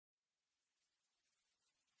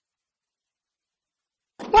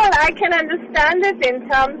Well, I can understand it in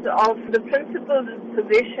terms of the principled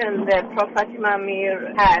position that Prof. Fatima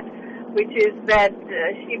Meer had, which is that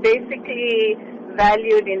she basically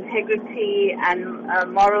valued integrity and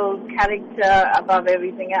moral character above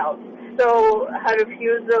everything else. So her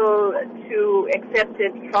refusal to accept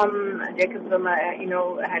it from Jacob Zuma,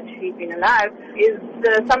 had she been alive, is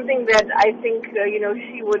something that I think,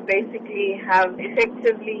 she would basically have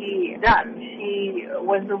effectively done. She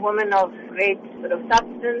was a woman of great sort of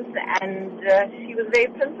substance, and she was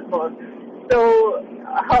very principled. So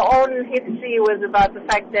her own history was about the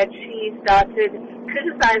fact that she started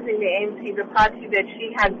criticizing the ANC, the party that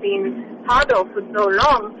she had been part of for so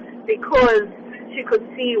long, because she could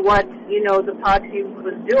see what, the party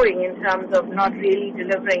was doing in terms of not really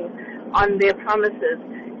delivering on their promises.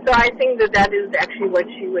 So I think that is actually what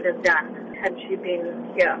she would have done had she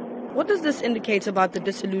been here. What does this indicate about the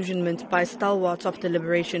disillusionment by stalwarts of the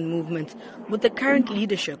liberation movement with the current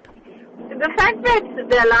leadership? The fact that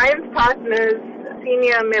the alliance partners,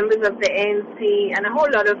 senior members of the ANC, and a whole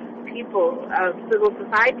lot of people of civil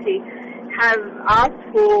society have asked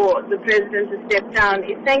for the president to step down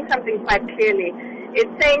is saying something quite clearly.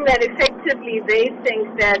 It's saying that effectively they think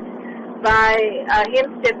that by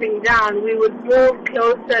him stepping down, we would move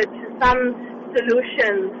closer to some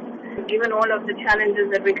solutions, given all of the challenges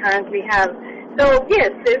that we currently have. So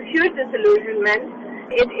yes, there's huge disillusionment.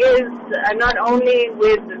 It is not only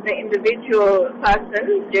with the individual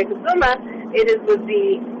person, Jacob Zuma, it is with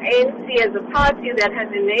the ANC as a party that has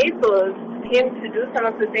enabled him to do some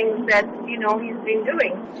of the things that, he's been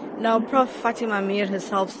doing. Now, Prof. Fatima Meer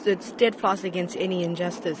herself stood steadfast against any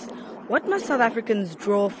injustice. What must South Africans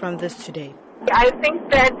draw from this today? I think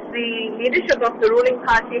that the leadership of the ruling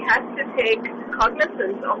party has to take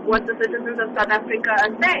cognizance of what the citizens of South Africa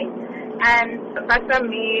are saying. And Fatima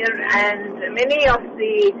Meer and many of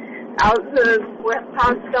the elders who have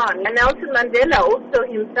passed on. And Nelson Mandela also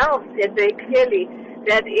himself said very clearly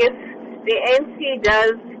that if the ANC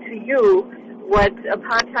does to you what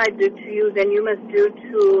apartheid did to you, then you must do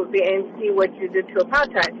to the ANC what you did to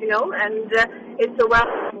apartheid, and it's a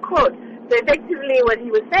well-known quote. So effectively what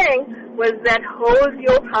he was saying was that hold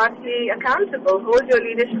your party accountable, hold your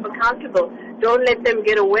leadership accountable. Don't let them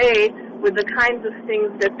get away with the kinds of things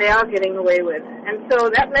that they are getting away with. And so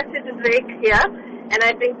that message is very clear, and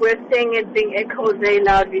I think we're seeing it being echoed very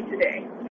loudly today.